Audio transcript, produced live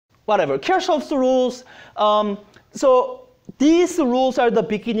whatever, Kirchhoff's rules. So these rules are the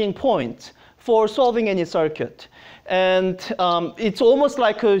beginning point for solving any circuit. And it's almost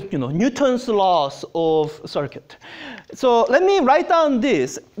like Newton's laws of circuit. So let me write down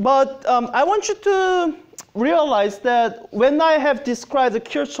this. But I want you to realize that when I have described the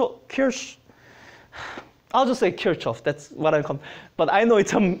I'll just say Kirchhoff. That's what I call. But I know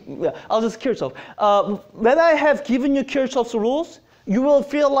it's I'll just Kirchhoff. When I have given you Kirchhoff's rules, you will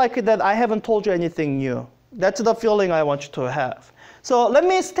feel like that I haven't told you anything new. That's the feeling I want you to have. So let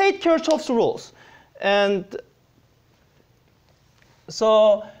me state Kirchhoff's rules. And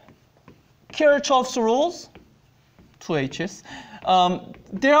so Kirchhoff's rules, two H's.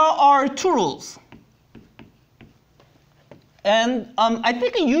 There are two rules. And I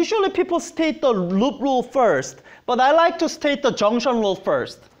think usually people state the loop rule first, but I like to state the junction rule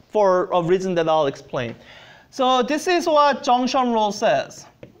first for a reason that I'll explain. So this is what junction rule says.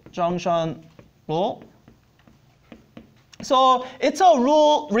 Junction rule. So it's a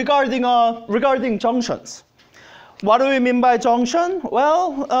rule regarding junctions. What do we mean by junction?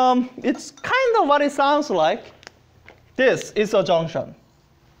 Well, it's kind of what it sounds like. This is a junction.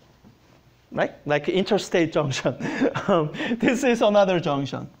 Right? Like interstate junction. This is another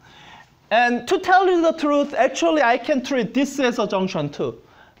junction. And to tell you the truth, actually I can treat this as a junction too.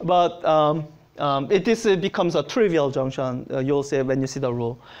 But this becomes a trivial junction, you'll see when you see the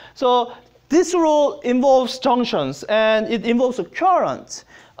rule. So this rule involves junctions, and it involves a current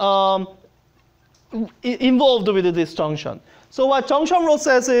involved with this junction. So what junction rule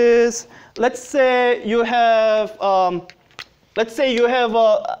says is, let's say you have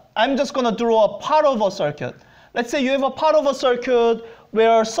I'm just going to draw a part of a circuit. Let's say you have a part of a circuit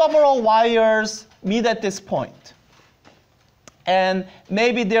where several wires meet at this point. And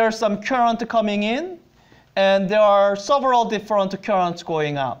maybe there's some current coming in, and there are several different currents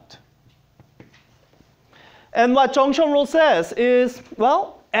going out. And what junction rule says is,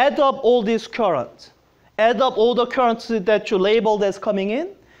 well, add up all these currents. Add up all the currents that you labeled as coming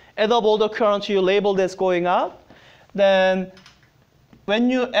in. Add up all the currents you labeled as going out. Then when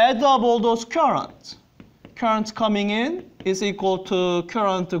you add up all those currents coming in is equal to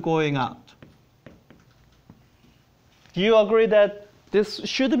current going out. Do you agree that this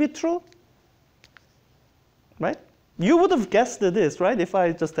should be true? Right? You would have guessed this, right, if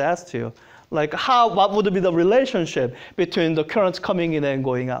I just asked you. Like what would be the relationship between the currents coming in and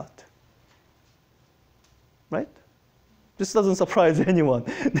going out? Right? This doesn't surprise anyone.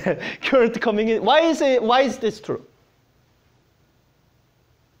 The current coming in. Why is this true?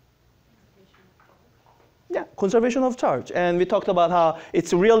 Yeah, conservation of charge. And we talked about how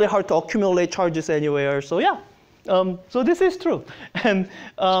it's really hard to accumulate charges anywhere. So yeah, so this is true. And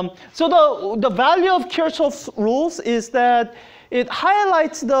so the value of Kirchhoff's rules is that it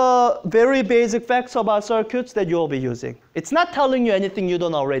highlights the very basic facts about circuits that you'll be using. It's not telling you anything you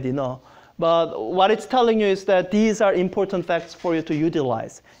don't already know. But what it's telling you is that these are important facts for you to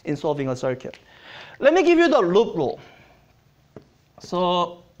utilize in solving a circuit. Let me give you the loop rule.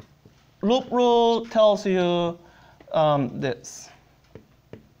 So loop rule tells you this.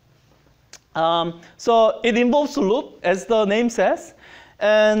 So it involves a loop, as the name says.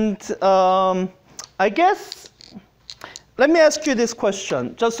 And I guess, let me ask you this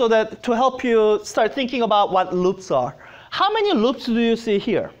question, just so that to help you start thinking about what loops are. How many loops do you see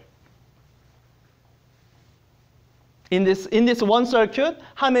here? In this one circuit,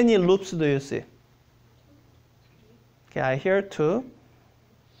 how many loops do you see? Okay, I hear 2.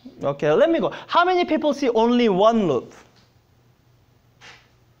 Okay, let me go. How many people see only one loop?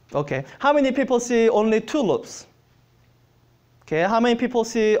 Okay, how many people see only 2 loops? Okay, how many people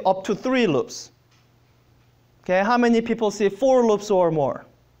see up to 3 loops? Okay, how many people see 4 loops or more?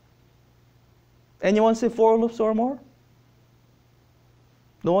 Anyone see 4 loops or more?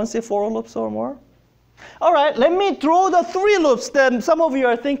 No one see 4 loops or more? All right, let me draw the 3 loops that some of you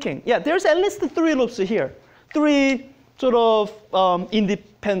are thinking. Yeah, there's at least 3 loops here. 3 sort of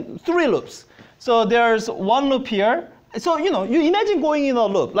independent, 3 loops. So there's one loop here. So, you imagine going in a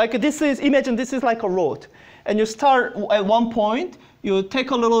loop. Like imagine this is like a road. And you start at one point, you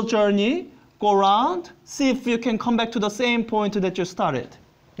take a little journey, go around, see if you can come back to the same point that you started.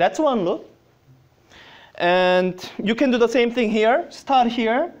 That's one loop. And you can do the same thing here. Start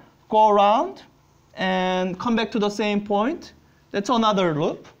here, go around, and come back to the same point. That's another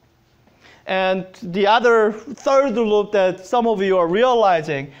loop. And the other third loop that some of you are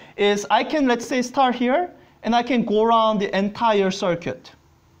realizing is I can, let's say, start here, and I can go around the entire circuit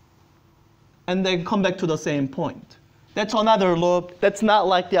and then come back to the same point. That's another loop. That's not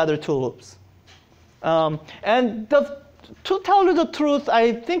like the other 2 loops. And the to tell you the truth,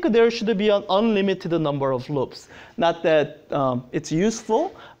 I think there should be an unlimited number of loops. Not that it's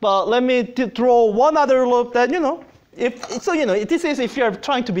useful, but let me throw one other loop that, this is if you're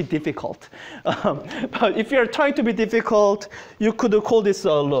trying to be difficult. But if you're trying to be difficult, you could call this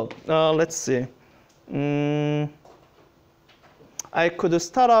a loop. Let's see. I could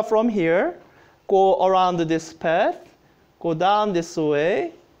start off from here, go around this path, go down this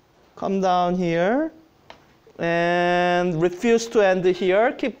way, come down here, and refuse to end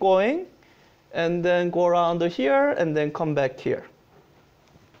here, keep going, and then go around here, and then come back here.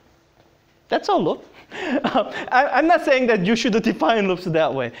 That's a loop. I'm not saying that you should define loops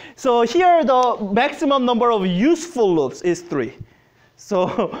that way. So here, the maximum number of useful loops is 3.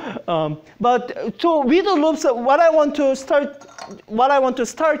 So, but with the loops, what I want to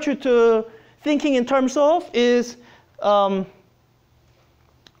start you to thinking in terms of is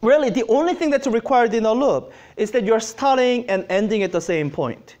really the only thing that's required in a loop is that you're starting and ending at the same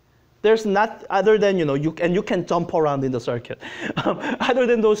point. There's not, other than, you can jump around in the circuit. Other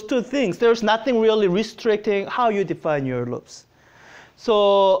than those two things, there's nothing really restricting how you define your loops.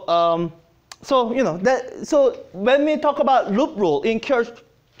 So, so when we talk about loop rule in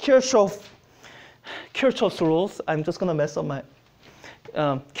Kirchhoff's rules, I'm just gonna mess up my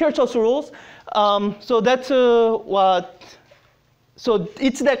Kirchhoff's rules. So that's so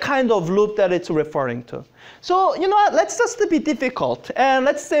it's that kind of loop that it's referring to. So what, let's just be difficult. And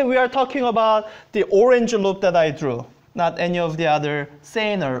let's say we are talking about the orange loop that I drew, not any of the other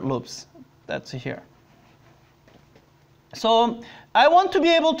saner loops that's here. So I want to be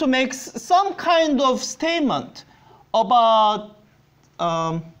able to make some kind of statement about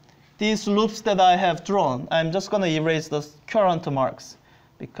these loops that I have drawn. I'm just going to erase the current marks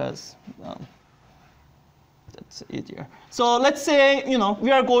because that's easier. So let's say,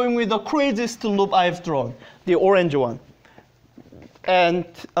 we are going with the craziest loop I've drawn, the orange one. And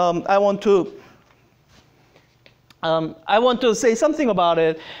I want to say something about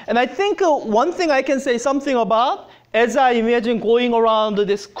it. And I think one thing I can say something about, as I imagine going around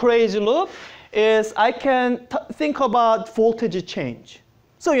this crazy loop, is I can think about voltage change.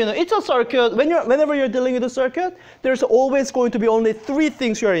 So it's a circuit. Whenever you're dealing with a circuit, there's always going to be only 3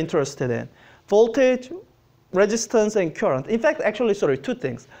 things you're interested in: voltage, resistance, and current. In fact, actually, 2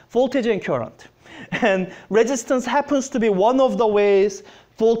 things: voltage and current. And resistance happens to be one of the ways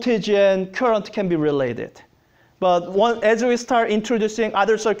voltage and current can be related. But as we start introducing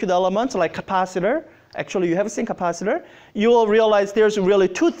other circuit elements like capacitor, actually you have seen capacitor, you will realize there's really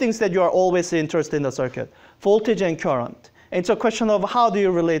 2 things that you are always interested in the circuit: voltage and current. And it's a question of how do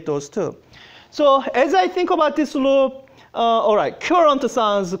you relate those two. So as I think about this loop, all right, current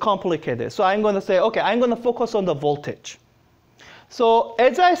sounds complicated. So I'm going to say, OK, I'm going to focus on the voltage. So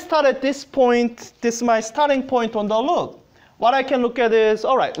as I start at this point, this is my starting point on the loop. What I can look at is,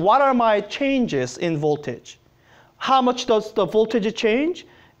 all right, what are my changes in voltage? How much does the voltage change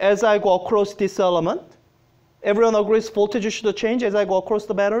as I go across this element? Everyone agrees voltage should change as I go across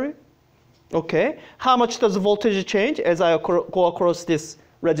the battery? OK. How much does the voltage change as I go across this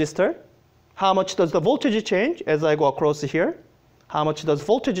resistor? How much does the voltage change as I go across here? How much does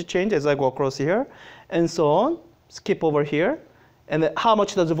voltage change as I go across here? And so on. Skip over here. And then how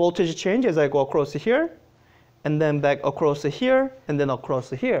much does the voltage change as I go across here? And then back across here, and then across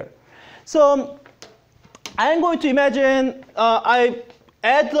here. So I'm going to imagine I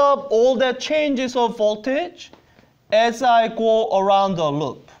add up all the changes of voltage as I go around the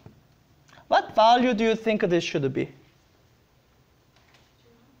loop. What value do you think this should be?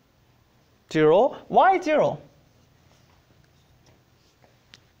 0. Why 0?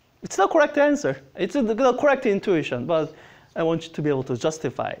 It's the correct answer. It's the correct intuition, but I want you to be able to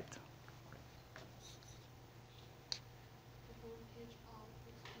justify it.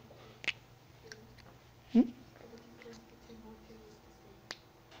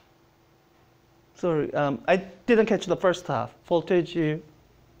 Sorry, I didn't catch the first half. Voltage.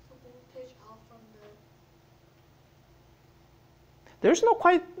 There's no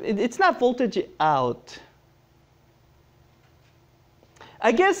quite, it's not voltage out.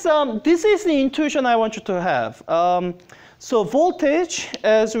 I guess this is the intuition I want you to have. So voltage,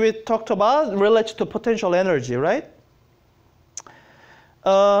 as we talked about, relates to potential energy, right?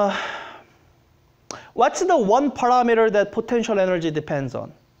 What's the one parameter that potential energy depends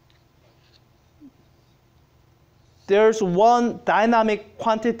on? There's one dynamic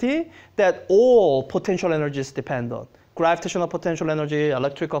quantity that all potential energies depend on. Gravitational potential energy,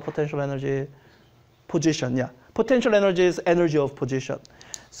 electrical potential energy, position, yeah. Potential energy is energy of position.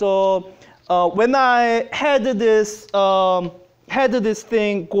 So when I had this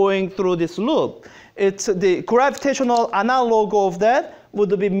thing going through this loop, it's the gravitational analog of that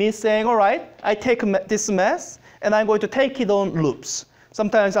would be me saying, all right, I take this mass and I'm going to take it on loops.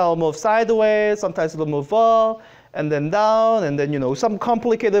 Sometimes I'll move sideways, sometimes it'll move up and then down, and then some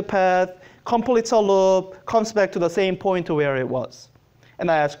complicated path, completes a loop, comes back to the same point where it was. And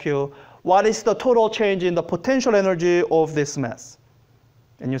I ask you, what is the total change in the potential energy of this mass?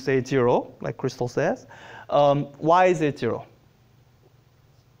 And you say 0, like Crystal says. Why is it 0?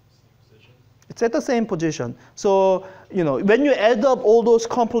 It's at the same position. So, when you add up all those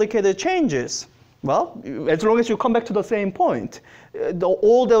complicated changes, well, as long as you come back to the same point,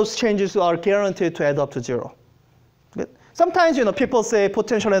 all those changes are guaranteed to add up to 0. Good. Sometimes, people say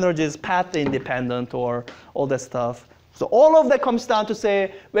potential energy is path independent or all that stuff. So all of that comes down to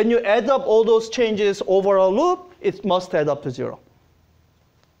say, when you add up all those changes over a loop, it must add up to 0.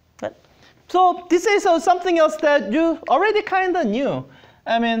 Right? So this is something else that you already kind of knew.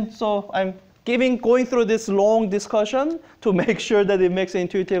 So I'm going through this long discussion to make sure that it makes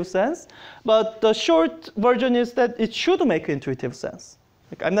intuitive sense. But the short version is that it should make intuitive sense.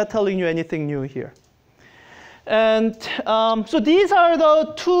 I'm not telling you anything new here. And so these are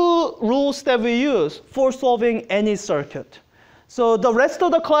the two rules that we use for solving any circuit. So the rest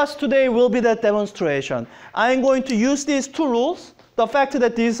of the class today will be that demonstration. I'm going to use these two rules, the fact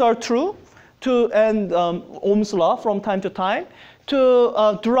that these are true, and Ohm's law from time to time, to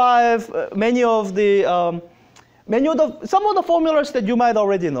derive some of the formulas that you might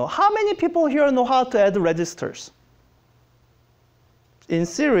already know. How many people here know how to add resistors in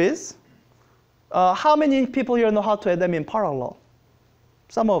series? How many people here know how to add them in parallel?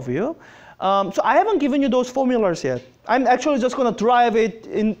 Some of you. So I haven't given you those formulas yet. I'm actually just going to derive it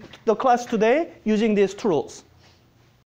in the class today using these two rules.